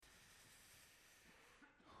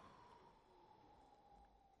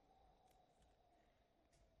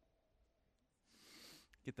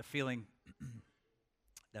Get the feeling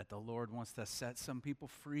that the Lord wants to set some people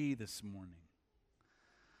free this morning.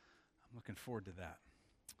 I'm looking forward to that.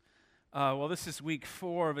 Well, this is week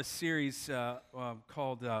 4 of a series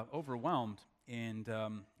called Overwhelmed, and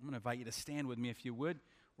I'm going to invite you to stand with me if you would.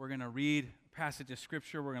 We're going to read a passage of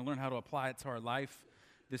Scripture. We're going to learn how to apply it to our life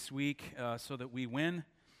this week so that we win.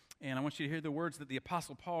 And I want you to hear the words that the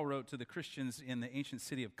Apostle Paul wrote to the Christians in the ancient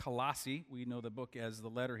city of Colossae. We know the book as the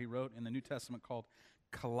letter he wrote in the New Testament called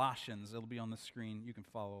Colossians. It'll be on the screen. You can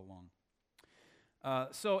follow along.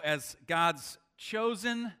 So as God's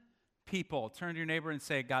chosen people, turn to your neighbor and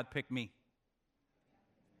say, God picked me.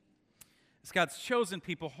 As God's chosen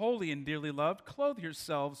people, holy and dearly loved, clothe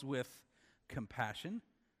yourselves with compassion,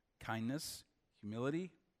 kindness,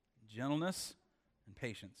 humility, gentleness, and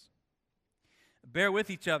patience. Bear with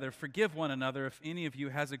each other, forgive one another. If any of you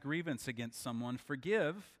has a grievance against someone,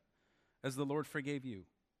 forgive as the Lord forgave you.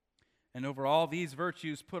 And over all these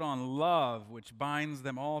virtues, put on love, which binds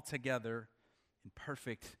them all together in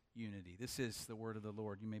perfect unity. This is the word of the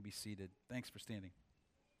Lord. You may be seated. Thanks for standing.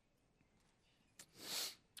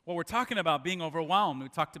 Well, we're talking about being overwhelmed. We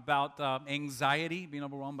talked about anxiety, being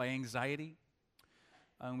overwhelmed by anxiety.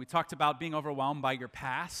 We talked about being overwhelmed by your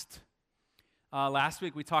past. Last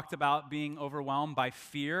week, we talked about being overwhelmed by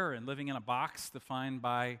fear and living in a box defined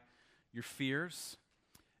by your fears.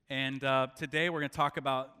 And today, we're going to talk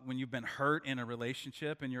about when you've been hurt in a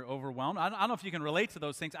relationship and you're overwhelmed. I don't know if you can relate to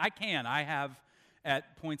those things. I can. I have,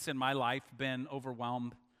 at points in my life, been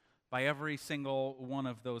overwhelmed by every single one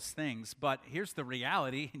of those things. But here's the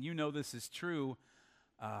reality, and you know this is true.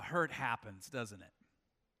 Hurt happens, doesn't it?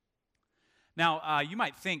 Now, you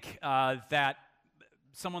might think that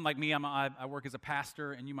someone like me, I work as a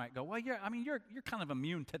pastor, and you might go, well, you're kind of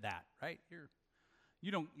immune to that, right?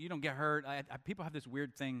 You don't get hurt. People have this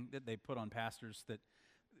weird thing that they put on pastors that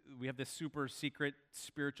we have this super secret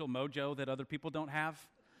spiritual mojo that other people don't have,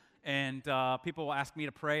 and people will ask me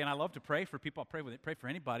to pray, and I love to pray for people. I'll pray for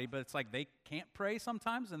anybody, but it's like they can't pray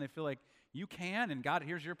sometimes, and they feel like you can, and God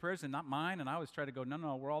hears your prayers and not mine. And I always try to go,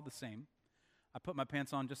 no, we're all the same. I put my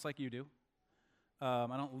pants on just like you do.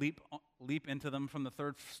 I don't leap into them from the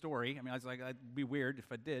third story. I mean, I was like, it'd be weird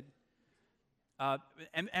if I did.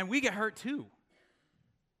 And we get hurt too.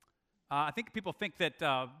 I think people think that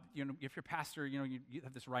if you're a pastor, you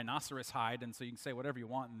have this rhinoceros hide, and so you can say whatever you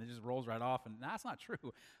want, and it just rolls right off. And that's not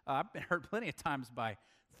true. I've been hurt plenty of times by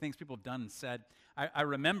things people have done and said. I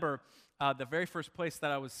remember the very first place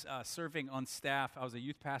that I was serving on staff. I was a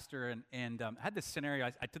youth pastor, and I had this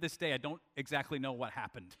scenario. To this day, I don't exactly know what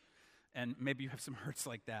happened. And maybe you have some hurts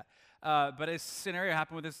like that. But a scenario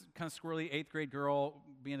happened with this kind of squirrely 8th grade girl,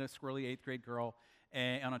 being a squirrely 8th grade girl,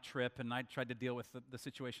 on a trip. And I tried to deal with the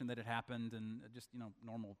situation that had happened and just,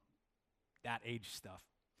 normal that age stuff.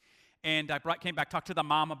 And I came back, talked to the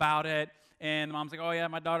mom about it. And the mom's like, oh, yeah,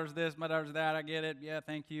 my daughter's this, my daughter's that. I get it. Yeah,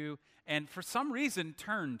 thank you. And for some reason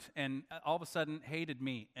turned and all of a sudden hated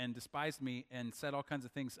me and despised me and said all kinds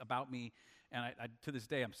of things about me. And I to this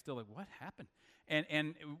day, I'm still like, what happened?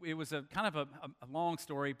 And it was a kind of a long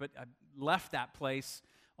story, but I left that place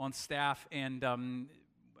on staff, and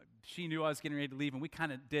she knew I was getting ready to leave, and we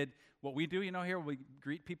kind of did what we do, here, we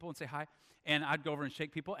greet people and say hi, and I'd go over and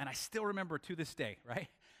shake people, and I still remember to this day, right?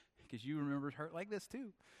 Because you remember hurt like this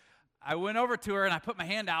too. I went over to her, and I put my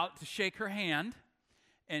hand out to shake her hand,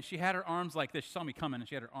 and she had her arms like this. She saw me coming, and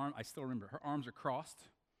she had her arm, I still remember, her arms are crossed.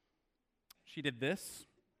 She did this,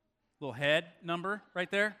 little head number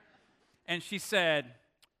right there. And she said,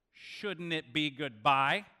 shouldn't it be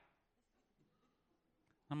goodbye?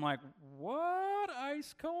 I'm like, what?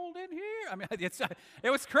 Ice cold in here? I mean, it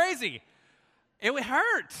was crazy. It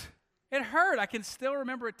hurt. It hurt. I can still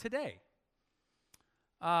remember it today.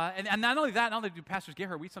 And not only that, not only do pastors get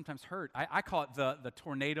hurt, we sometimes hurt. I call it the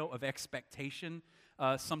tornado of expectation.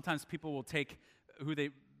 Sometimes people will take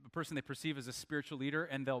the person they perceive as a spiritual leader,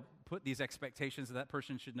 and they'll put these expectations that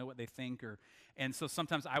person should know what they think, and so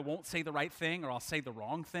sometimes I won't say the right thing, or I'll say the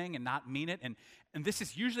wrong thing and not mean it, and this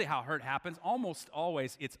is usually how hurt happens. Almost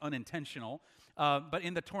always it's unintentional, but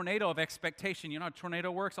in the tornado of expectation, you know how a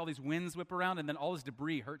tornado works? All these winds whip around, and then all this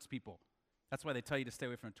debris hurts people. That's why they tell you to stay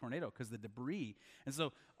away from a tornado, because the debris. And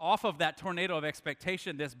so off of that tornado of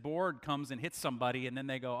expectation, this board comes and hits somebody, and then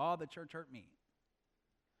they go, oh, the church hurt me.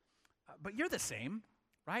 But you're the same.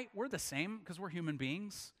 Right? We're the same because we're human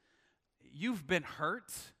beings. You've been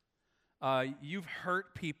hurt. You've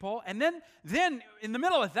hurt people. And then in the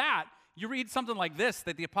middle of that, you read something like this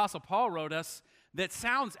that the Apostle Paul wrote us that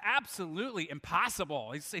sounds absolutely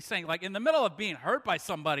impossible. He's saying, like, in the middle of being hurt by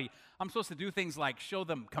somebody, I'm supposed to do things like show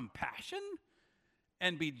them compassion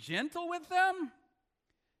and be gentle with them.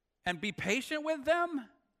 and be patient with them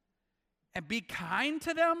and be kind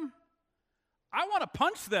to them, I want to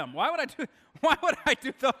punch them. Why would I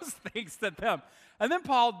do those things to them? And then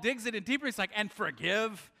Paul digs it in deeper. He's like, and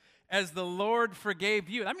forgive as the Lord forgave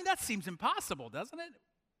you. I mean, that seems impossible, doesn't it?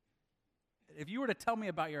 If you were to tell me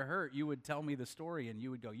about your hurt, you would tell me the story and you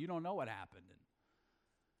would go, you don't know what happened. And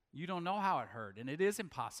you don't know how it hurt. And it is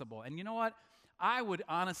impossible. And you know what? I would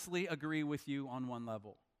honestly agree with you on one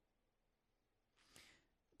level.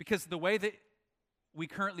 Because the way that we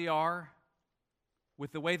currently are,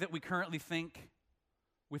 with the way that we currently think,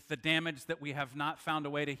 with the damage that we have not found a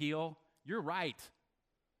way to heal, you're right.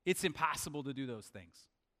 It's impossible to do those things.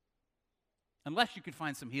 Unless you could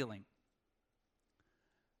find some healing.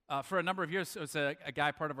 For a number of years, there was a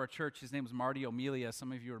guy part of our church. His name was Marty O'Melia.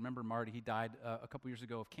 Some of you remember Marty. He died a couple years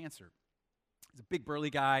ago of cancer. He's a big, burly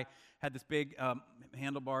guy, had this big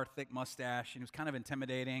handlebar, thick mustache, and he was kind of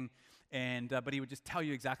intimidating. But he would just tell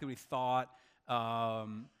you exactly what he thought. I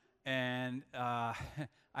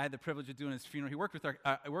had the privilege of doing his funeral. He worked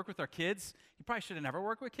with our kids. He probably should have never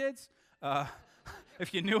worked with kids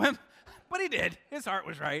if you knew him, but he did. His heart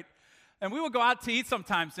was right. And we would go out to eat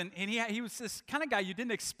sometimes, and he was this kind of guy you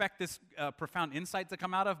didn't expect this profound insight to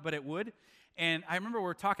come out of, but it would. And I remember we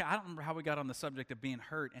were talking, I don't remember how we got on the subject of being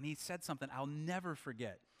hurt, and he said something I'll never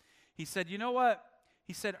forget. He said, you know what?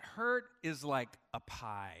 He said, hurt is like a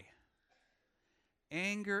pie.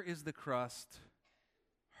 Anger is the crust.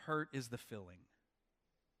 Hurt is the filling.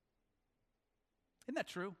 Isn't that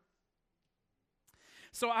true?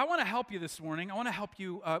 So I want to help you this morning. I want to help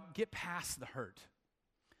you get past the hurt.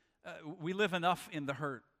 We live enough in the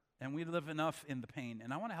hurt, and we live enough in the pain,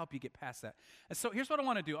 and I want to help you get past that. And so here's what I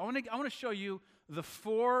want to do. I want to show you the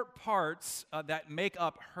 4 parts that make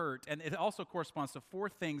up hurt, and it also corresponds to 4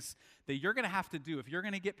 things that you're going to have to do if you're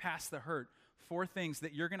going to get past the hurt. 4 things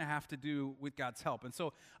that you're going to have to do with God's help. And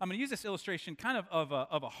so I'm going to use this illustration kind of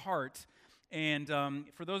a heart. And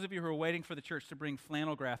for those of you who are waiting for the church to bring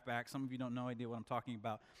flannel graph back, some of you don't know idea what I'm talking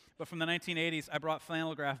about. But from the 1980s, I brought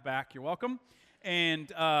flannel graph back. You're welcome.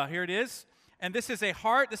 And here it is. And this is a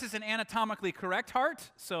heart. This is an anatomically correct heart.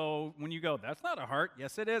 So when you go, that's not a heart.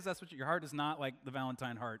 Yes, it is. That's what your heart is not like the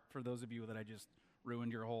Valentine heart. For those of you that I just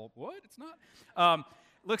ruined your whole, what? It's not.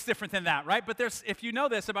 Looks different than that, right? But if you know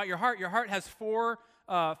this about your heart has 4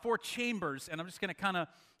 chambers, and I'm just going to kind of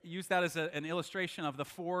use that as an illustration of the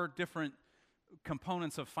 4 different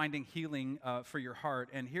components of finding healing for your heart.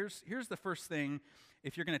 And here's the first thing,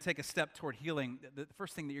 if you're going to take a step toward healing, the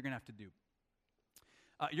first thing that you're going to have to do.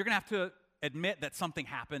 You're going to have to admit that something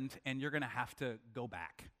happened, and you're going to have to go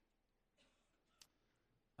back.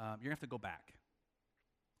 You're going to have to go back.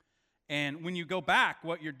 And when you go back,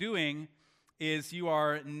 what you're doing is you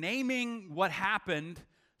are naming what happened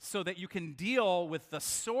so that you can deal with the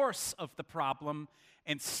source of the problem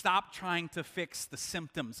and stop trying to fix the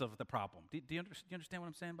symptoms of the problem. Do you understand what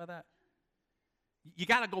I'm saying by that? You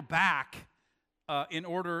got to go back in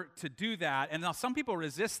order to do that. And now some people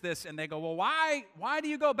resist this and they go, well, why do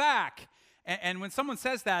you go back? And when someone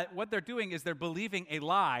says that, what they're doing is they're believing a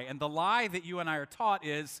lie. And the lie that you and I are taught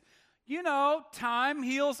is, time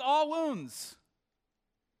heals all wounds.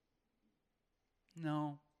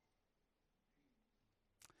 No.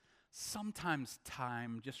 Sometimes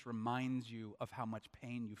time just reminds you of how much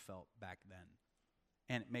pain you felt back then,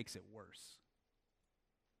 and it makes it worse.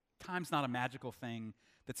 Time's not a magical thing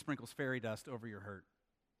that sprinkles fairy dust over your hurt.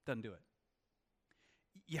 Doesn't do it.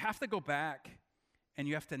 You have to go back, and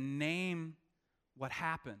you have to name what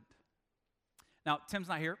happened. Now, Tim's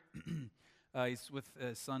not here. He's with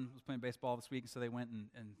his son who's playing baseball this week, so they went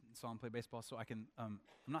and saw him play baseball. So I'm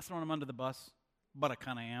not throwing him under the bus, but I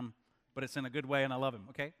kind of am. But it's in a good way, and I love him,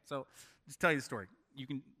 okay? So just tell you the story.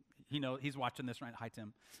 He's watching this right now. Hi,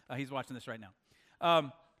 Tim. He's watching this right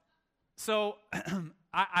now. So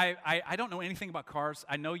I don't know anything about cars.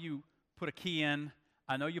 I know you put a key in.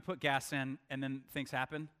 I know you put gas in, and then things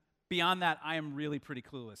happen. Beyond that, I am really pretty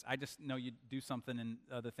clueless. I just know you do something, and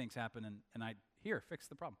other things happen, and fix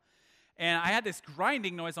the problem. And I had this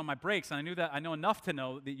grinding noise on my brakes, and I know enough to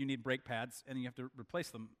know that you need brake pads, and you have to replace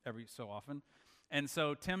them every so often. And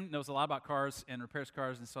so Tim knows a lot about cars and repairs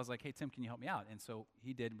cars, and so I was like, hey, Tim, can you help me out? And so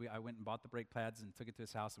he did. I went and bought the brake pads and took it to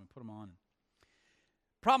his house, and we put them on.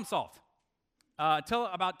 Problem solved. Until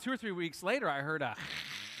about 2 or 3 weeks later, I heard a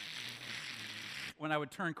when I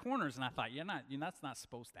would turn corners, and I thought, that's not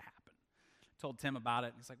supposed to happen. Told Tim about it,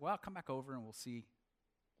 and he's like, well, come back over, and we'll see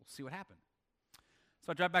what happened.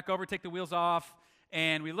 So I drive back over, take the wheels off,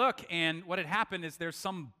 and we look, and what had happened is there's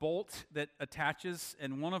some bolt that attaches,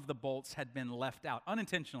 and one of the bolts had been left out,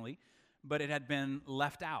 unintentionally, but it had been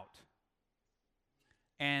left out.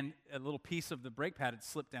 and a little piece of the brake pad had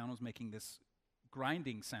slipped down, was making this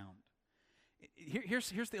grinding sound.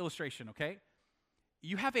 Here's the illustration, okay?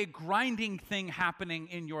 You have a grinding thing happening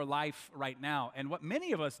in your life right now, and what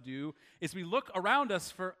many of us do is we look around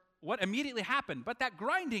us for what immediately happened, but that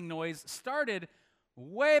grinding noise started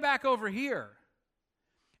way back over here.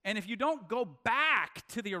 And if you don't go back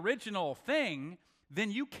to the original thing,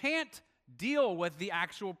 then you can't deal with the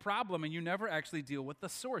actual problem, and you never actually deal with the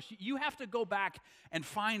source. You have to go back and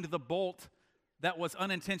find the bolt that was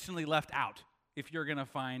unintentionally left out if you're going to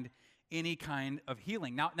find any kind of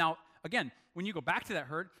healing. Now, again, when you go back to that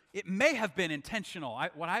hurt, it may have been intentional.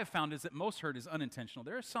 What I have found is that most hurt is unintentional.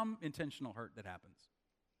 There is some intentional hurt that happens.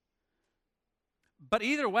 But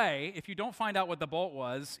either way, if you don't find out what the bolt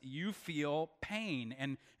was, you feel pain.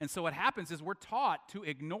 And so what happens is we're taught to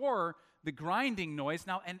ignore the grinding noise.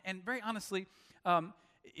 Now, and very honestly,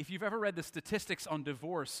 if you've ever read the statistics on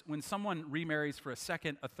divorce, when someone remarries for a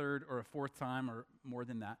second, a third, or a fourth time, or more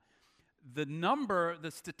than that,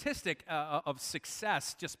 the statistic of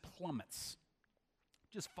success just plummets,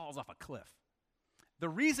 just falls off a cliff. The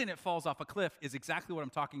reason it falls off a cliff is exactly what I'm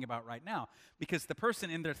talking about right now, because the person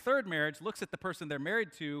in their third marriage looks at the person they're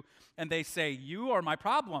married to and they say, "You are my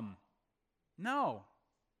problem." No.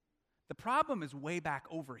 The problem is way back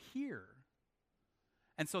over here.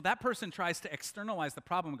 And so that person tries to externalize the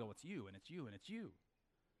problem and go, "It's you, and it's you, and it's you."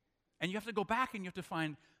 And you have to go back and you have to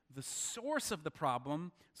find the source of the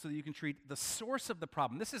problem so that you can treat the source of the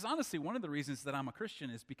problem. This is honestly one of the reasons that I'm a Christian,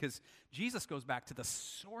 is because Jesus goes back to the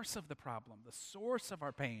source of the problem, the source of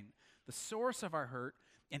our pain, the source of our hurt,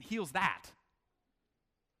 and heals that.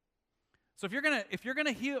 So if you're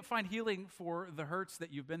gonna find healing for the hurts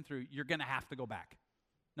that you've been through, you're gonna have to go back.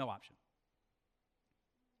 No option.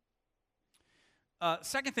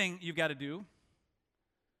 Second thing you've got to do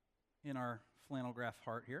in our flannel graph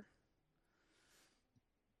heart here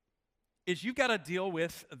is you've got to deal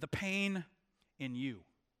with the pain in you.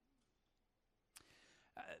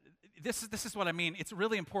 This is what I mean. It's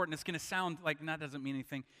really important. It's going to sound like, that doesn't mean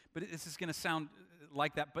anything, but this is going to sound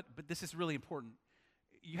like that, but this is really important.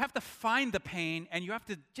 You have to find the pain, and you have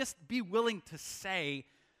to just be willing to say,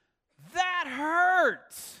 "That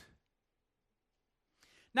hurts."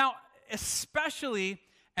 Now, especially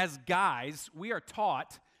as guys, we are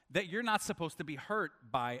taught that you're not supposed to be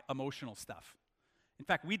hurt by emotional stuff. In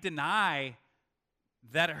fact, we deny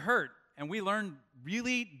that it hurt, and we learn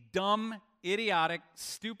really dumb, idiotic,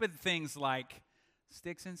 stupid things like,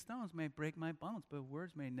 "Sticks and stones may break my bones, but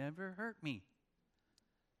words may never hurt me."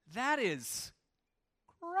 That is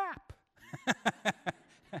crap.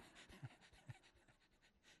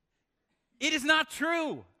 It is not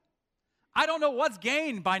true. I don't know what's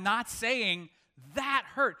gained by not saying "that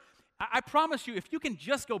hurt." I promise you, if you can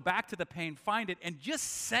just go back to the pain, find it, and just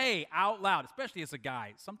say out loud, especially as a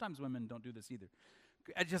guy, sometimes women don't do this either,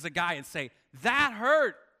 as a guy, and say, "That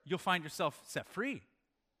hurt," you'll find yourself set free.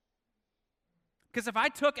 Because if I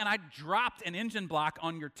took and I dropped an engine block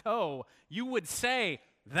on your toe, you would say,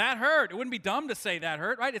 "That hurt." It wouldn't be dumb to say "that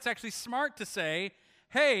hurt," right? It's actually smart to say,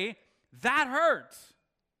 "Hey, that hurt."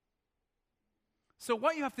 So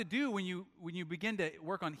what you have to do when you begin to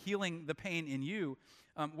work on healing the pain in you,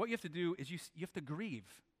 what you have to do is you have to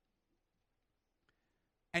grieve.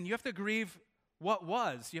 And you have to grieve what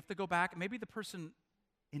was. You have to go back. Maybe the person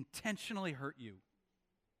intentionally hurt you.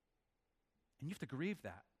 And you have to grieve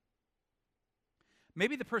that.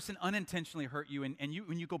 Maybe the person unintentionally hurt you, and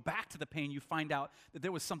when you go back to the pain, you find out that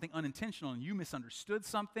there was something unintentional, and you misunderstood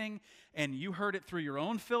something, and you heard it through your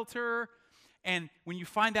own filter. And when you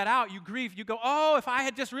find that out, you grieve. You go, "Oh, if I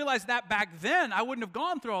had just realized that back then, I wouldn't have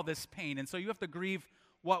gone through all this pain." And so you have to grieve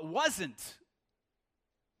what wasn't.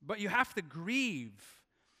 But you have to grieve.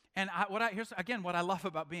 And here's again what I love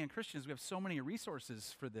about being Christians. We have so many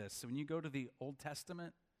resources for this. So when you go to the Old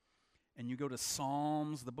Testament and you go to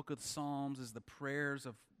Psalms, the book of Psalms is the prayers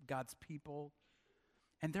of God's people.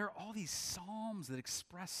 And there are all these psalms that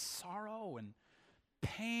express sorrow and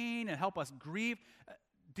pain and help us grieve.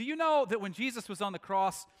 Do you know that when Jesus was on the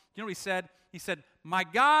cross, you know what he said? He said, my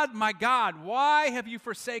God, why have you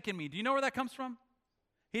forsaken me?" Do you know where that comes from?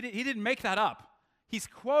 He didn't make that up. He's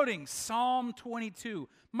quoting Psalm 22.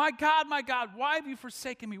 My God, why have you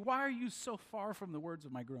forsaken me? Why are you so far from the words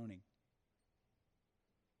of my groaning?"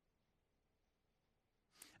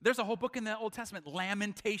 There's a whole book in the Old Testament,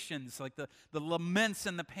 Lamentations, like the laments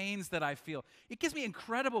and the pains that I feel. It gives me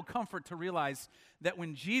incredible comfort to realize that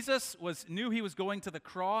when Jesus knew he was going to the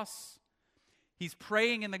cross, he's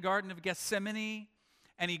praying in the Garden of Gethsemane,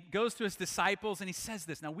 and he goes to his disciples and he says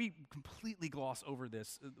this. Now, we completely gloss over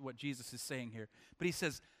this, what Jesus is saying here. But he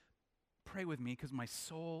says, pray with me because my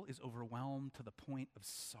soul is overwhelmed to the point of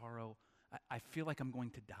sorrow. I feel like I'm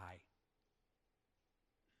going to die.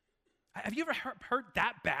 Have you ever hurt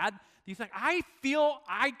that bad? You think, I feel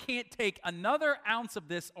I can't take another ounce of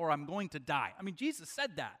this or I'm going to die. I mean, Jesus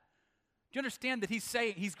said that. Do you understand that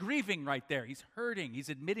he's grieving right there? He's hurting. He's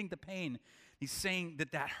admitting the pain. He's saying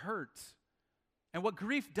that hurts. And what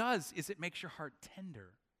grief does is it makes your heart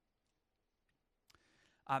tender.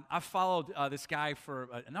 I've followed this guy for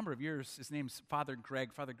a number of years. His name's Father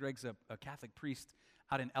Greg. Father Greg's a Catholic priest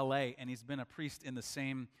out in L.A., and he's been a priest in the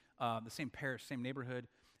same parish, same neighborhood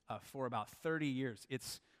for about 30 years.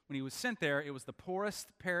 When he was sent there, it was the poorest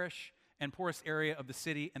parish and poorest area of the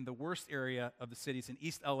city and the worst area of the city. It's in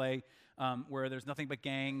East L.A., where there's nothing but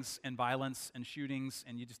gangs and violence and shootings,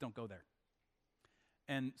 and you just don't go there.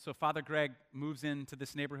 And so Father Greg moves into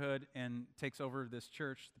this neighborhood and takes over this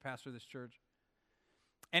church, the pastor of this church.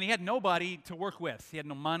 And he had nobody to work with. He had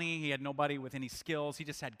no money. He had nobody with any skills. He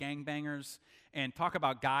just had gangbangers. And talk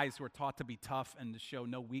about guys who are taught to be tough and to show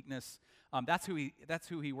no weakness. That's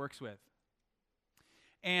who he works with.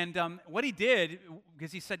 And what he did,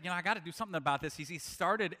 because he said, I got to do something about this, he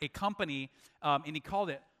started a company, and he called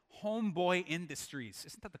it Homeboy Industries.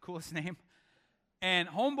 Isn't that the coolest name? And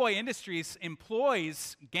Homeboy Industries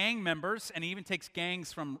employs gang members, and he even takes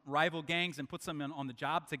gangs from rival gangs and puts them on the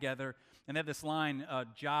job together. And they have this line,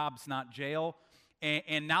 jobs, not jail.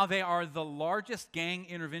 And now they are the largest gang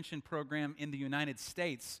intervention program in the United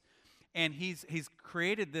States. And he's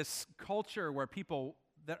created this culture where people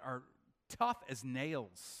that are tough as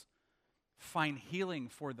nails find healing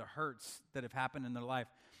for the hurts that have happened in their life.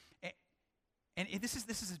 And this is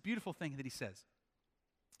this beautiful thing that he says.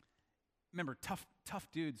 Remember, tough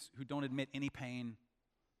dudes who don't admit any pain,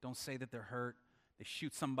 don't say that they're hurt, they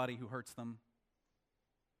shoot somebody who hurts them.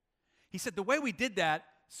 He said, the way we did that,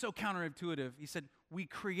 so counterintuitive, he said, we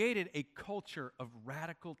created a culture of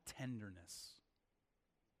radical tenderness.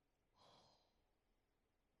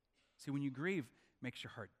 See, when you grieve, it makes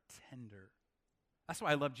your heart tender. That's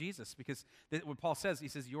why I love Jesus, because what Paul says, he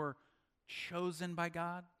says, you're chosen by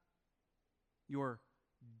God, you're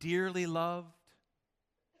dearly loved.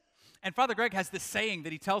 And Father Greg has this saying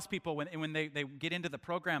that he tells people when they get into the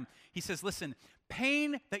program. He says, listen,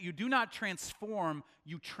 pain that you do not transform,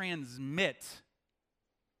 you transmit.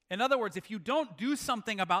 In other words, if you don't do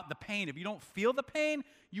something about the pain, if you don't feel the pain,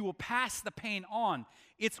 you will pass the pain on.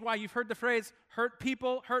 It's why you've heard the phrase, hurt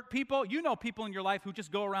people, hurt people. You know people in your life who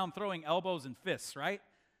just go around throwing elbows and fists, right?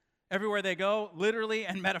 Everywhere they go, literally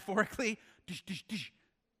and metaphorically. Dish, dish, dish.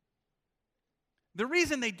 The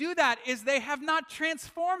reason they do that is they have not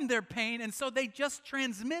transformed their pain, and so they just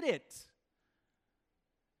transmit it.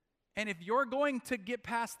 And if you're going to get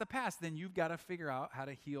past the past, then you've got to figure out how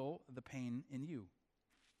to heal the pain in you.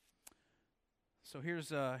 So here's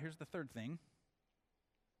the third thing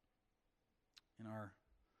in our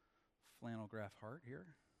flannel graph heart here.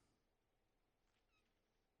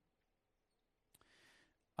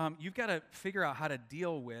 You've got to figure out how to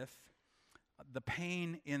deal with the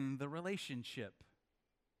pain in the relationship.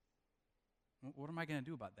 What am I going to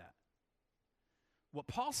do about that? What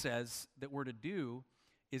Paul says that we're to do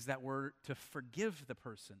is that we're to forgive the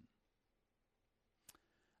person.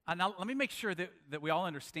 Now, let me make sure that we all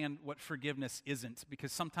understand what forgiveness isn't,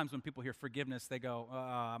 because sometimes when people hear forgiveness, they go,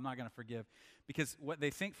 I'm not going to forgive. Because what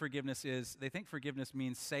they think forgiveness is, they think forgiveness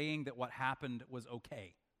means saying that what happened was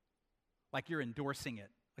okay. Like you're endorsing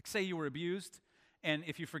it. Like say you were abused, and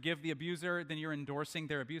if you forgive the abuser, then you're endorsing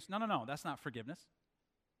their abuse. No, that's not forgiveness.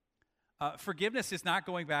 Forgiveness is not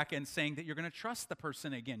going back and saying that you're going to trust the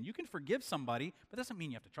person again. You can forgive somebody, but that doesn't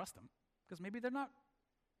mean you have to trust them, because maybe they're not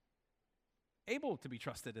able to be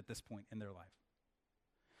trusted at this point in their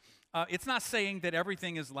life. It's not saying that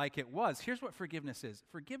everything is like it was. Here's what forgiveness is.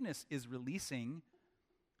 Forgiveness is releasing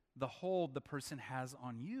the hold the person has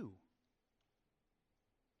on you.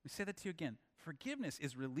 Let me say that to you again. Forgiveness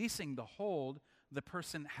is releasing the hold the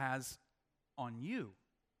person has on you.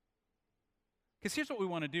 Because here's what we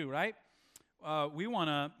want to do, right? We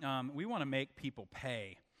want to make people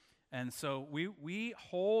pay. And so we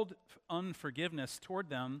hold unforgiveness toward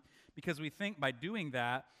them because we think by doing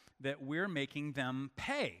that we're making them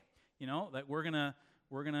pay. You know, that we're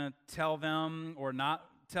gonna tell them or not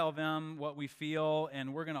tell them what we feel,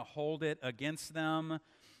 and we're gonna hold it against them.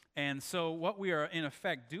 And so what we are in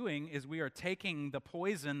effect doing is we are taking the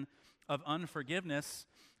poison of unforgiveness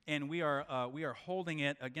and we are holding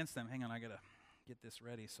it against them. Hang on, I gotta get this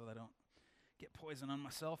ready so that I don't get poison on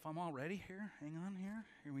myself. I'm all ready here. Hang on here.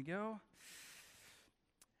 Here we go.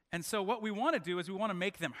 And so what we want to do is we want to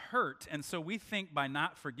make them hurt. And so we think by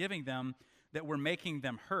not forgiving them that we're making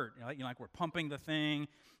them hurt. Like we're pumping the thing,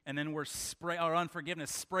 and then our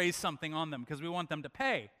unforgiveness sprays something on them because we want them to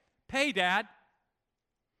pay. Pay, Dad.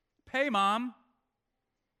 Pay, Mom.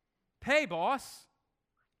 Pay, boss.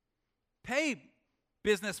 Pay,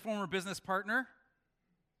 former business partner.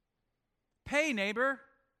 Pay, neighbor.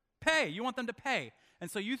 Pay. You want them to pay. And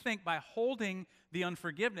so you think by holding the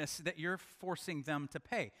unforgiveness that you're forcing them to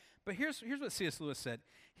pay. But here's what C.S. Lewis said.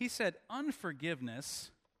 He said,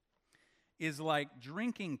 unforgiveness is like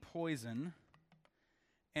drinking poison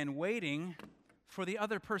and waiting for the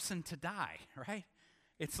other person to die, right?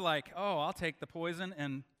 It's like, oh, I'll take the poison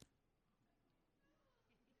and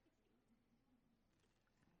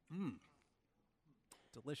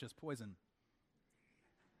delicious poison.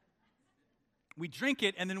 We drink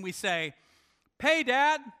it and then we say, pay,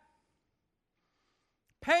 Dad.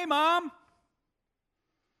 Pay, Mom.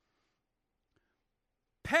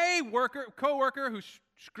 Pay, co-worker who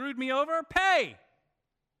screwed me over. Pay.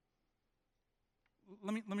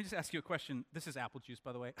 Let me just ask you a question. This is apple juice,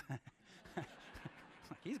 by the way.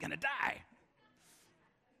 He's going to die.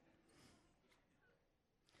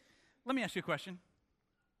 Let me ask you a question.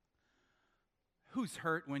 Who's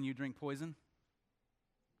hurt when you drink poison?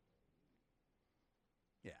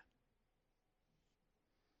 Yeah.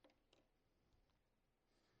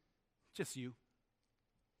 Just you.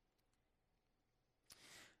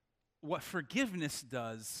 What forgiveness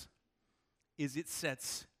does is it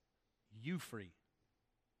sets you free.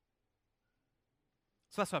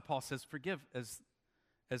 So that's why Paul says, forgive as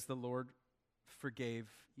the Lord forgave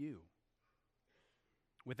you.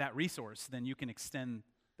 With that resource, then you can extend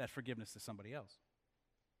that forgiveness to somebody else.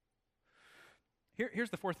 Here's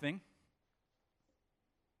the fourth thing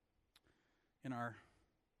in our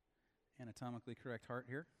anatomically correct heart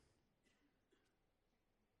here.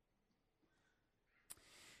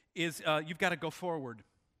 Is you've got to go forward.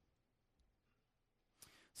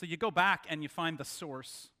 So you go back and you find the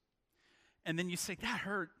source, and then you say, that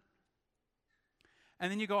hurt.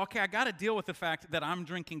 And then you go, okay, I got to deal with the fact that I'm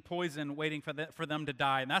drinking poison waiting for them to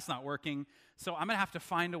die, and that's not working. So I'm going to have to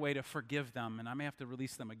find a way to forgive them, and I may have to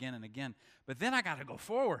release them again and again. But then I got to go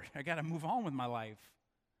forward. I got to move on with my life.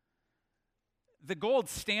 The gold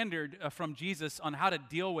standard from Jesus on how to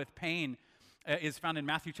deal with pain is found in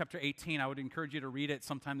Matthew chapter 18. I would encourage you to read it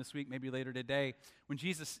sometime this week, maybe later today, when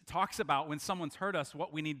Jesus talks about when someone's hurt us,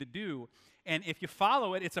 what we need to do. And if you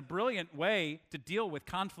follow it, it's a brilliant way to deal with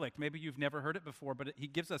conflict. Maybe you've never heard it before, but he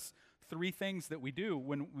gives us 3 things that we do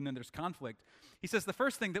when there's conflict. He says the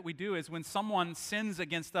first thing that we do is when someone sins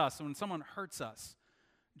against us, when someone hurts us,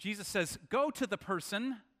 Jesus says, go to the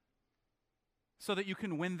person so that you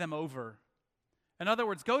can win them over. In other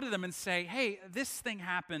words, go to them and say, hey, this thing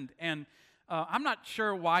happened, and I'm not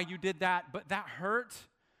sure why you did that, but that hurt,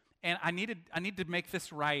 and I need to make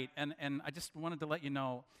this right, and I just wanted to let you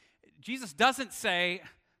know. Jesus doesn't say,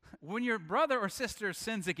 when your brother or sister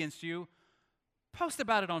sins against you, post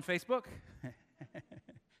about it on Facebook.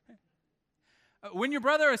 When your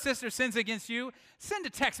brother or sister sins against you, send a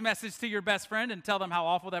text message to your best friend and tell them how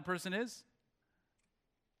awful that person is.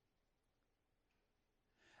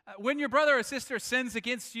 When your brother or sister sins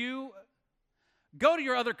against you, go to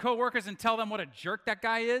your other coworkers and tell them what a jerk that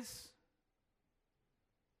guy is.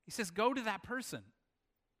 He says, go to that person.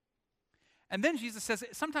 And then Jesus says,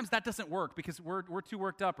 sometimes that doesn't work because we're too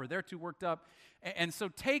worked up or they're too worked up. And so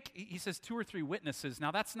he says 2 or 3 witnesses.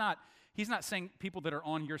 Now he's not saying people that are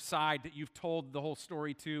on your side that you've told the whole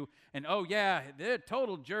story to, and oh yeah, they're a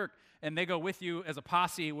total jerk, and they go with you as a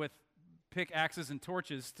posse with pickaxes and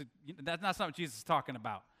torches. That's not what Jesus is talking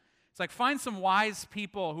about. It's like find some wise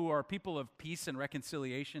people who are people of peace and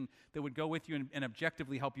reconciliation that would go with you and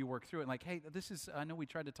objectively help you work through it. And like, hey, I know we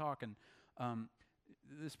tried to talk, and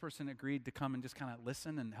this person agreed to come and just kind of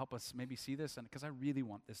listen and help us maybe see this, and because I really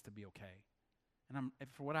want this to be okay. And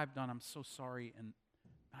for what I've done, I'm so sorry, and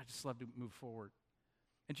I just love to move forward.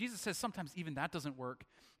 And Jesus says sometimes even that doesn't work.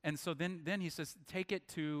 And so then he says, take it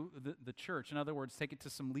to the church. In other words, take it to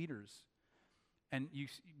some leaders. And you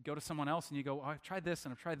go to someone else and you go, oh, I've tried this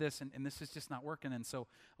and I've tried this, and this is just not working. And so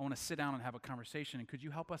I want to sit down and have a conversation. And could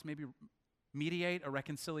you help us maybe mediate a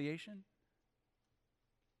reconciliation?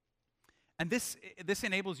 And this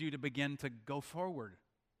enables you to begin to go forward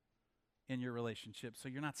in your relationship so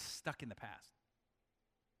you're not stuck in the past.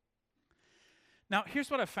 Now,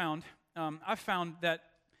 here's what I've found. I've found that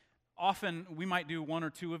often we might do 1 or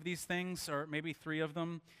 2 of these things, or maybe 3 of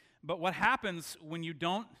them. But what happens when you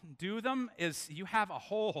don't do them is you have a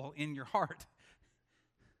hole in your heart.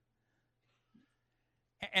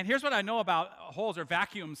 And here's what I know about holes or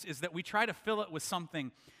vacuums is that we try to fill it with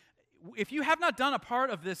something. If you have not done a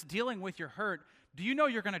part of this dealing with your hurt, Do you know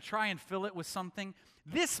you're going to try and fill it with something?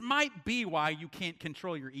 This might be why you can't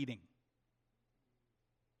control your eating.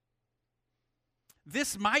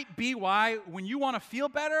 This might be why when you want to feel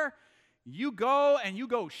better, you go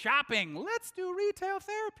shopping. Let's do retail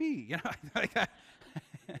therapy. You know,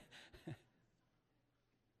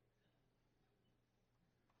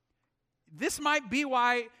 this might be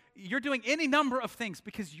why you're doing any number of things,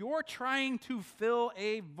 because you're trying to fill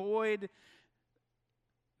a void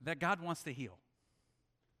that God wants to heal.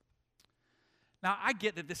 Now, I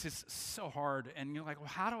get that this is so hard, and you're like,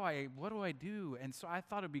 well, what do I do? And so I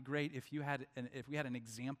thought it'd be great if we had an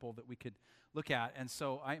example that we could look at. And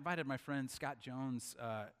so I invited my friend Scott Jones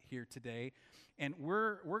here today, and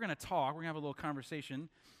we're going to talk. We're going to have a little conversation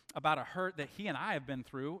about a hurt that he and I have been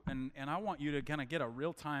through, and I want you to kind of get a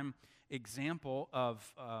real-time example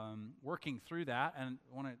of working through that, and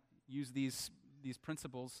I want to use these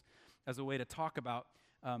principles as a way to talk about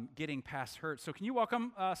getting past hurt. So can you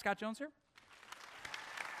welcome Scott Jones here?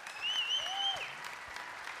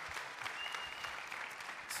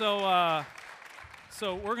 So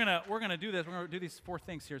we're gonna do this. We're gonna do these 4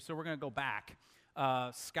 things here. So we're gonna go back.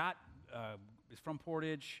 Scott is from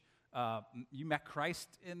Portage. You met Christ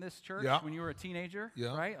in this church when you were a teenager,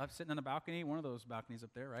 right? I'm sitting on a balcony, one of those balconies up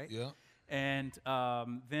there, right? Yeah. And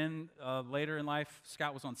then later in life,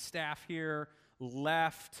 Scott was on staff here,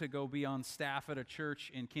 left to go be on staff at a church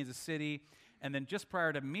in Kansas City. And then just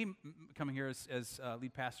prior to me coming here as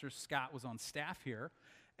lead pastor, Scott was on staff here.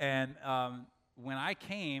 And when I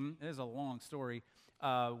came, it is a long story,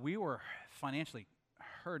 we were financially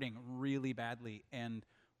hurting really badly and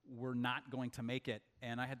were not going to make it.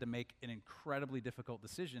 And I had to make an incredibly difficult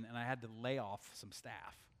decision, and I had to lay off some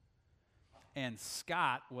staff. And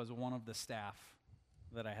Scott was one of the staff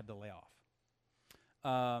that I had to lay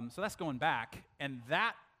off. So that's going back, and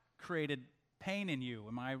that created pain in you.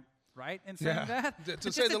 Am I right in saying that? To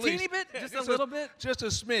just say the a teeny least. bit? Just a little bit? Just a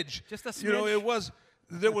smidge. Just a smidge? You know,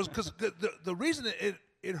 because the reason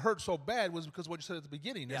it hurt so bad was because what you said at the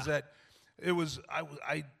beginning is that it was,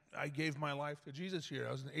 I gave my life to Jesus here.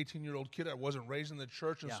 I was an 18-year-old kid. I wasn't raised in the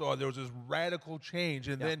church, and so there was this radical change.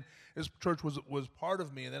 And then this church was part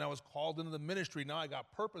of me. And then I was called into the ministry. Now I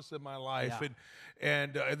got purpose in my life,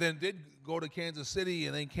 and then did go to Kansas City,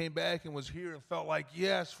 and then came back and was here and felt like,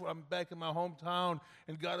 yes, I'm back in my hometown,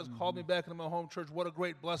 and God has called me back into my home church. What a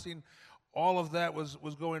great blessing! All of that was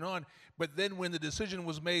going on. But then when the decision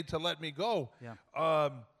was made to let me go,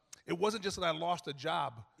 it wasn't just that I lost a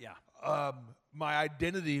job. My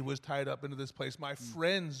identity was tied up into this place. My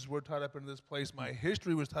friends were tied up into this place. My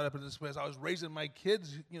history was tied up into this place. I was raising my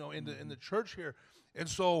kids, you know, in the church here. And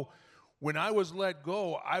so when I was let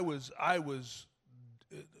go, I was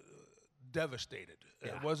devastated.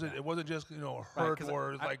 It wasn't just, you know, hurt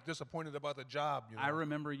or like disappointed about the job. You know? I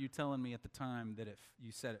remember you telling me at the time that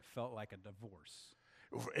you said it felt like a divorce.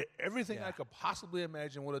 Everything I could possibly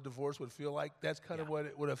imagine what a divorce would feel like, that's kind of what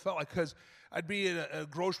it felt like. Because I'd be in a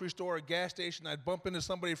grocery store, a gas station, I'd bump into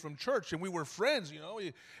somebody from church, and we were friends, you know.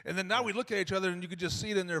 And then now we look at each other, and you could just see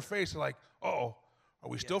it in their face, like, uh-oh, are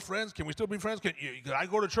we still friends? Can we still be friends? Can I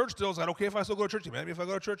go to church still? Is that okay if I still go to church? You mad at me if I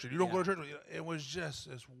go to church? And you don't go to church? It was just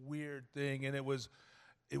this weird thing, and it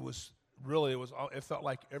felt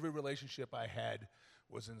like every relationship I had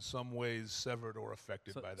was in some ways severed or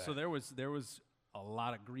affected by that. So there was a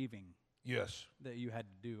lot of grieving. Yes. That you had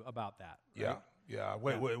to do about that. Right? Yeah.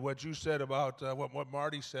 What you said about what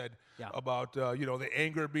Marty said about you know, the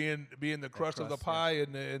anger being the crust of the pie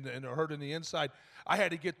and the hurt in the inside. I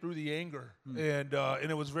had to get through the anger, and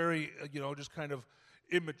it was very you know, just kind of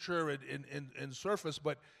immature in surface,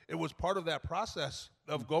 but it was part of that process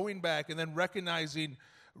of going back and then recognizing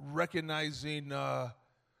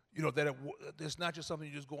you know, that it's not just something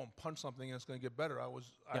you just go and punch something and it's going to get better. I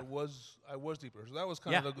was deeper. So that was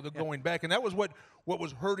kind of the going back, and that was what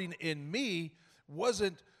was hurting in me was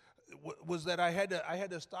that I had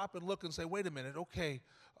to stop and look and say, wait a minute, okay,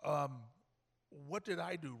 what did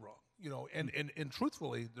I do wrong? You know, and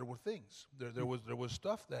truthfully, there were things. There was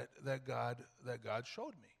stuff that God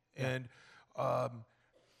showed me, and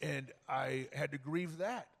I had to grieve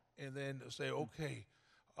that, and then say, okay.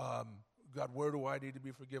 God, where do I need to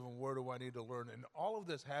be forgiven? Where do I need to learn? And all of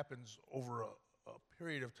this happens over a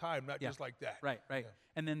period of time, not just like that. Right. Yeah.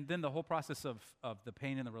 And then the whole process of the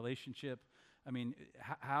pain in the relationship. I mean,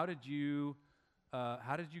 how did you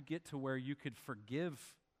get to where you could forgive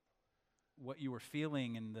what you were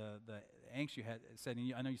feeling and the angst you had?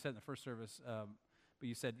 I know you said in the first service, but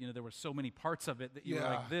you said, there were so many parts of it that you were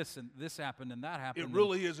Yeah. like this and this happened and that happened. It and-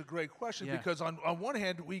 really is a great question Yeah. because on one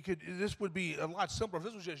hand, this would be a lot simpler if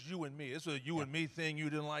this was just you and me. This was a you and me thing. You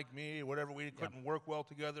didn't like me, whatever. We couldn't work well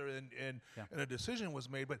together, and a decision was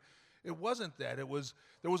made. But it wasn't that. There was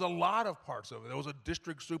a lot of parts of it. There was a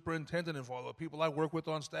district superintendent involved, the people I work with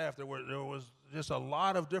on staff. There was just a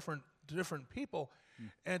lot of different people,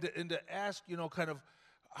 and to ask, kind of,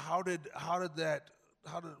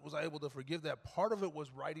 was I able to forgive that? Part of it was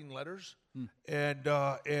writing letters,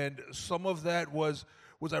 and some of that was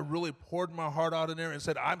I really poured my heart out in there and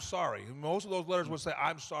said, I'm sorry. And most of those letters would say,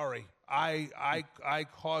 I'm sorry. I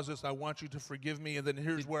caused this. I want you to forgive me. And then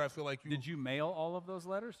here's where I feel like you. Did you mail all of those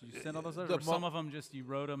letters? Did you send all those letters? the Or some of them just you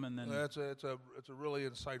wrote them and then. It's a really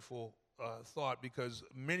insightful thought because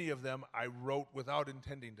many of them I wrote without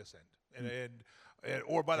intending to send,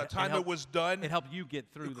 or by the time it was done, It helped you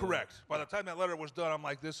get through. correct. By the time that letter was done, I'm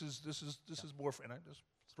like, this is more, and I just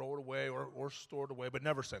throw it away or store it away, but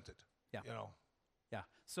never sent it. Yeah. Yeah.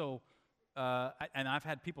 So, and I've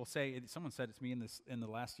had people say, someone said it to me in the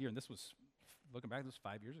last year, and this was, looking back, this was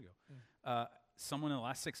 5 years ago. Someone in the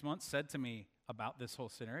last 6 months said to me about this whole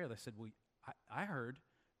scenario, they said, well, I heard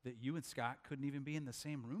that you and Scott couldn't even be in the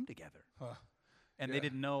same room together. And they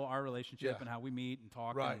didn't know our relationship and how we meet and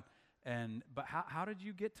talk. Right. But how did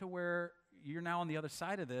you get to where you're now on the other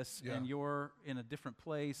side of this and you're in a different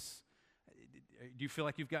place? Do you feel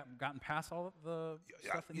like you've gotten past all of the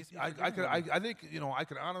stuff that needs to be forgiven? I think I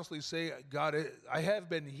can honestly say, God, I have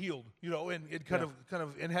been healed, and kind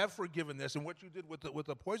of and have forgiven this. And what you did with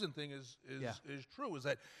the poison thing is true.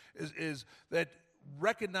 Is that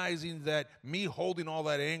recognizing that me holding all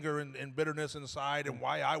that anger and bitterness inside and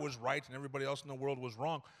why I was right and everybody else in the world was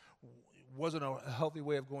wrong wasn't a healthy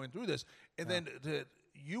way of going through this. And then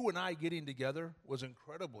you and I getting together was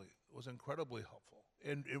incredibly helpful.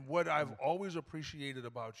 And what I've always appreciated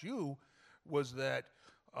about you was that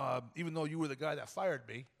even though you were the guy that fired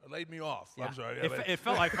me, or laid me off. Yeah. I'm sorry. It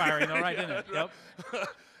felt like firing, though, right? Didn't it?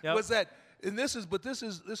 Yep. Was that? And this is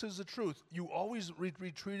the truth. You always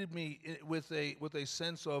retreated me with a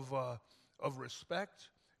sense of respect,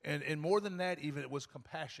 and more than that, even it was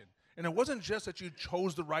compassion. And it wasn't just that you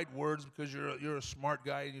chose the right words because you're a smart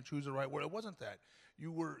guy and you choose the right word. It wasn't that.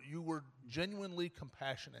 You were genuinely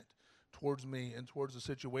compassionate towards me and towards the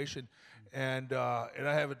situation, and I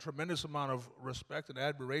have a tremendous amount of respect and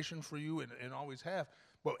admiration for you, and always have.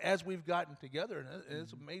 But as we've gotten together, and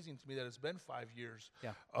it's amazing to me that it's been 5 years,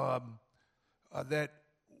 that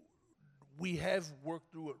we have worked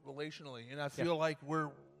through it relationally, and I feel like we're,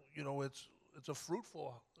 it's a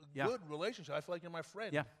fruitful, good relationship. I feel like you're my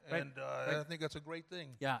friend, and I think that's a great thing.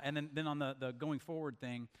 Yeah, and then on the going forward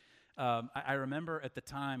thing, I remember at the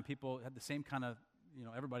time people had the same kind of,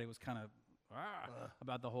 everybody was kind of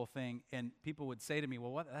about the whole thing, and people would say to me,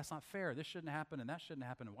 well, that's not fair. This shouldn't happen, and that shouldn't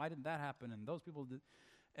happen, and why didn't that happen? And those people did.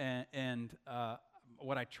 And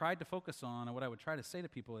what I tried to focus on, and what I would try to say to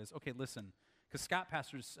people is, okay, listen, because Scott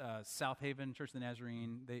pastors South Haven Church of the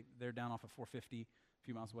Nazarene. They're down off of 450, a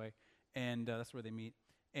few miles away, and that's where they meet.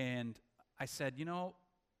 And I said,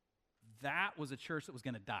 that was a church that was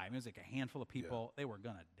going to die. I mean, it was like a handful of people. They were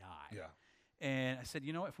going to die. Yeah. And I said,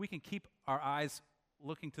 if we can keep our eyes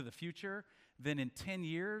looking to the future, then in 10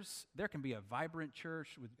 years, there can be a vibrant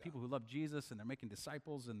church with people who love Jesus, and they're making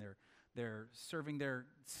disciples, and they're serving their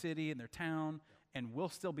city and their town, and we'll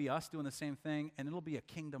still be us doing the same thing, and it'll be a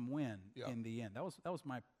kingdom win in the end. That was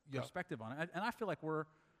my perspective on it, and I feel like we're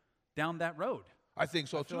down that road. I think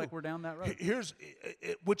so, too. I feel like we're down that road.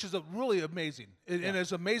 Which is really amazing. And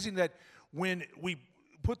it's amazing that when we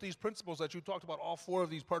put these principles that you talked about, all four of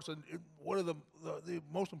these parts, and one of the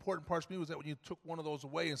most important parts to me was that when you took one of those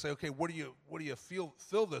away and say, okay, what do you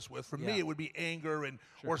fill this with? For me, it would be anger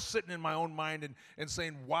or sitting in my own mind and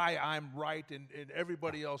saying why I'm right and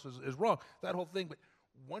everybody else is wrong. That whole thing. But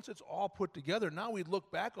once it's all put together, now we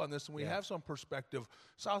look back on this and we have some perspective.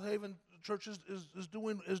 South Haven Church is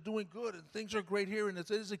doing good, and things are great here, and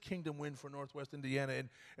it is a kingdom win for Northwest Indiana, and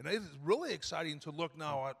it's really exciting to look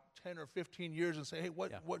now at 10 or 15 years and say, hey,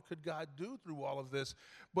 what could God do through all of this?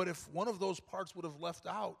 But if one of those parts would have left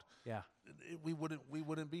out, we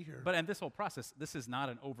wouldn't be here. But and this whole process, this is not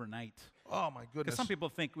an overnight. Oh my goodness! Because some people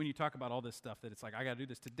think when you talk about all this stuff that it's like I got to do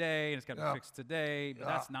this today and it's got to be fixed today, but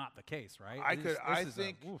that's not the case, right?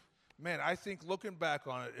 I think looking back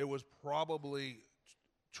on it, it was probably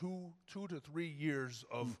two to 3 years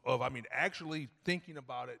of actually thinking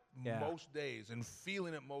about it most days and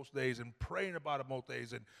feeling it most days and praying about it most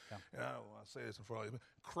days and I don't want to say this in front of you,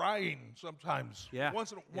 crying sometimes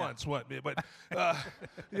once, but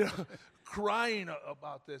crying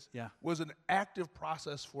about this was an active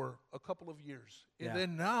process for a couple of years. And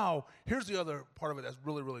then now, here's the other part of it that's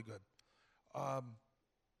really, really good.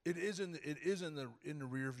 It is in the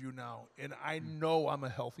rear view now, and I know I'm a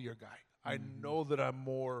healthier guy. I know that I'm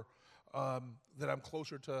more, that I'm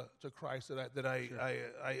closer to Christ, that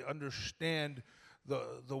I understand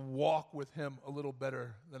the walk with Him a little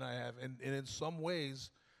better than I have, and in some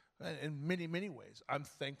ways, in many, many ways, I'm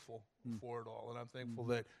thankful for it all, and I'm thankful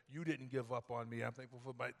that you didn't give up on me. I'm thankful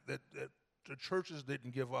for that the churches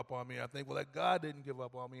didn't give up on me. I'm thankful that God didn't give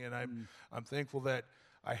up on me, and I'm thankful that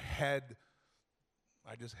I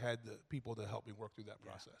just had the people to help me work through that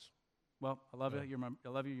process. Well, I love you. I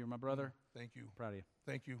love you. You're my brother. Thank you. Proud of you.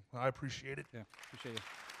 Thank you. I appreciate it. Yeah, appreciate you.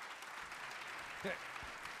 Okay.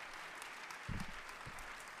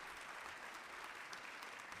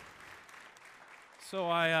 So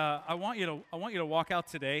I want you to walk out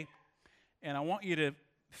today, and I want you to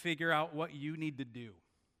figure out what you need to do.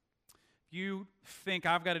 If you think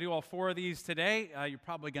I've got to do all 4 of these today, you're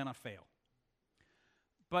probably gonna fail.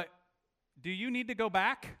 But do you need to go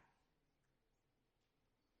back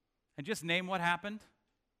and just name what happened?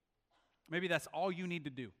 Maybe that's all you need to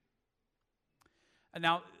do. And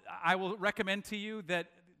now, I will recommend to you that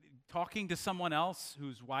talking to someone else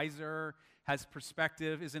who's wiser, has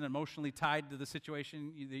perspective, isn't emotionally tied to the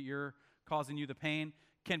situation that you're causing you the pain,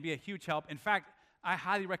 can be a huge help. In fact, I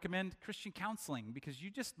highly recommend Christian counseling, because you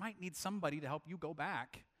just might need somebody to help you go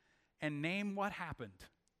back and name what happened.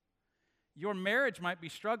 Your marriage might be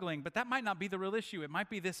struggling, but that might not be the real issue. It might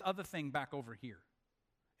be this other thing back over here.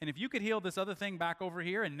 And if you could heal this other thing back over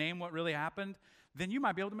here and name what really happened, then you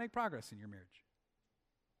might be able to make progress in your marriage.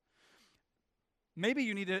 Maybe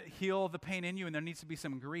you need to heal the pain in you, and there needs to be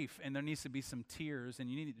some grief, and there needs to be some tears, and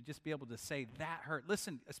you need to just be able to say, that hurt.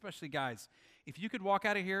 Listen, especially guys, if you could walk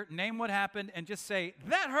out of here, name what happened, and just say,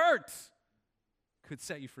 that hurts, could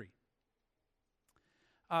set you free.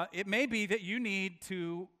 It may be that you need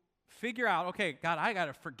to figure out, okay, God, I got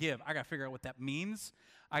to forgive. I got to figure out what that means.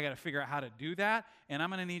 I got to figure out how to do that, and I'm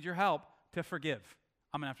going to need your help to forgive.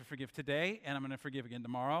 I'm going to have to forgive today, and I'm going to forgive again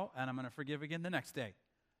tomorrow, and I'm going to forgive again the next day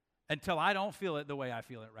until I don't feel it the way I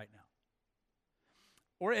feel it right now.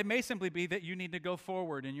 Or it may simply be that you need to go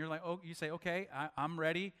forward, and you're like, oh, you say, okay, I'm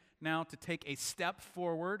ready now to take a step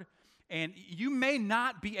forward, and you may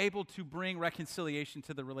not be able to bring reconciliation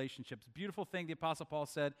to the relationships. Beautiful thing the Apostle Paul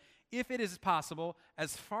said, if it is possible,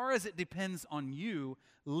 as far as it depends on you,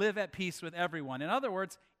 live at peace with everyone. In other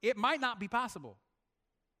words, it might not be possible.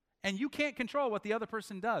 And you can't control what the other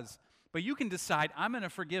person does, but you can decide, I'm going to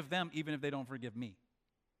forgive them even if they don't forgive me.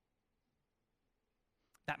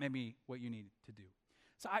 That may be what you need to do.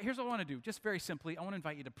 So here's what I want to do. Just very simply, I want to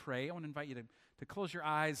invite you to pray. I want to invite you to close your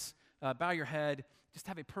eyes, bow your head, just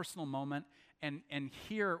have a personal moment, and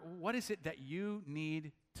hear what is it that you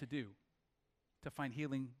need to do to find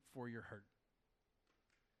healing for your hurt.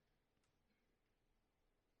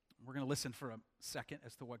 We're going to listen for a second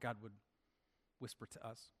as to what God would whisper to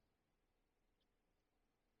us.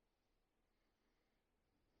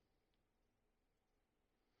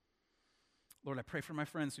 Lord, I pray for my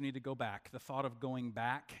friends who need to go back. The thought of going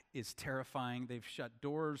back is terrifying. They've shut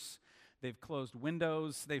doors. They've closed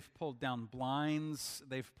windows. They've pulled down blinds.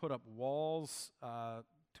 They've put up walls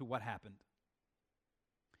to what happened.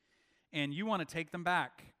 And you want to take them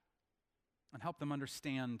back and help them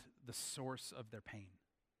understand the source of their pain.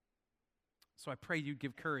 So I pray you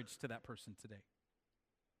give courage to that person today.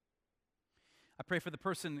 I pray for the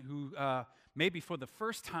person who maybe for the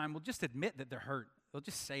first time will just admit that they're hurt. They'll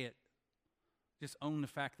just say it. Just own the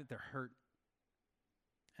fact that they're hurt.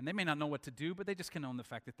 And they may not know what to do, but they just can own the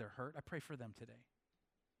fact that they're hurt. I pray for them today.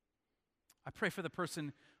 I pray for the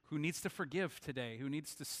person who needs to forgive today, who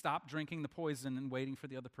needs to stop drinking the poison and waiting for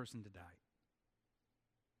the other person to die.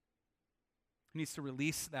 Who needs to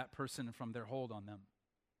release that person from their hold on them.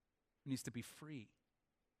 Who needs to be free.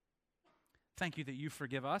 Thank you that you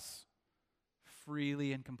forgive us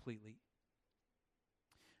freely and completely.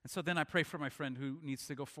 And so then I pray for my friend who needs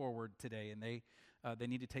to go forward today, and they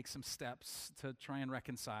need to take some steps to try and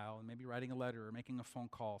reconcile, and maybe writing a letter or making a phone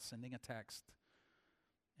call, sending a text.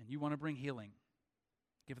 And you want to bring healing.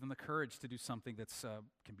 Give them the courage to do something that's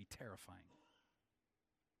can be terrifying.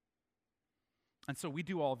 And so we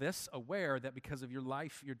do all this aware that because of your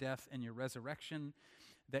life, your death, and your resurrection,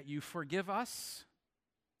 that you forgive us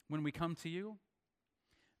when we come to you,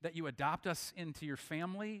 that you adopt us into your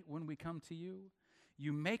family when we come to you.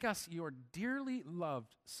 You make us your dearly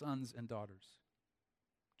loved sons and daughters,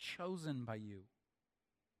 chosen by you.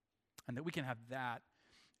 And that we can have that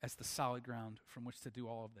as the solid ground from which to do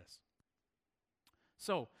all of this.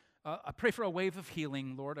 So, I pray for a wave of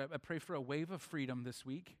healing, Lord. I pray for a wave of freedom this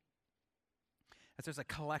week. As there's a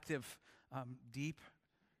collective, deep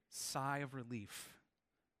sigh of relief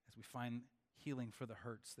as we find healing for the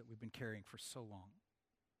hurts that we've been carrying for so long.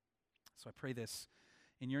 So I pray this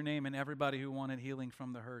in your name, and everybody who wanted healing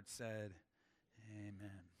from the hurt said, amen.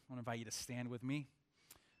 I want to invite you to stand with me.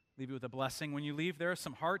 Leave you with a blessing. When you leave, there are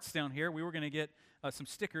some hearts down here. We were going to get some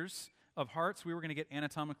stickers of hearts. We were going to get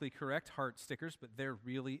anatomically correct heart stickers, but they're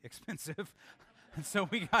really expensive. And so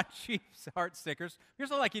we got cheap heart stickers.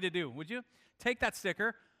 Here's what I'd like you to do. Would you take that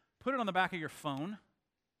sticker, put it on the back of your phone,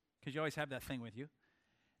 because you always have that thing with you,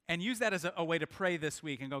 and use that as a way to pray this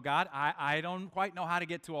week and go, God, I don't quite know how to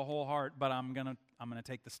get to a whole heart, but I'm gonna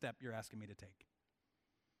take the step you're asking me to take.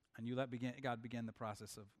 And you let God begin the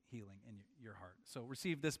process of healing in your heart. So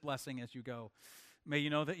receive this blessing as you go. May you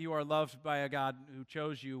know that you are loved by a God who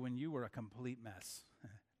chose you when you were a complete mess.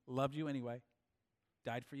 Loved you anyway,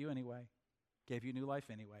 died for you anyway, gave you new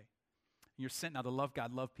life anyway. You're sent now to love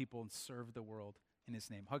God, love people, and serve the world in his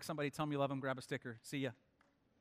name. Hug somebody, tell them you love them, grab a sticker. See ya.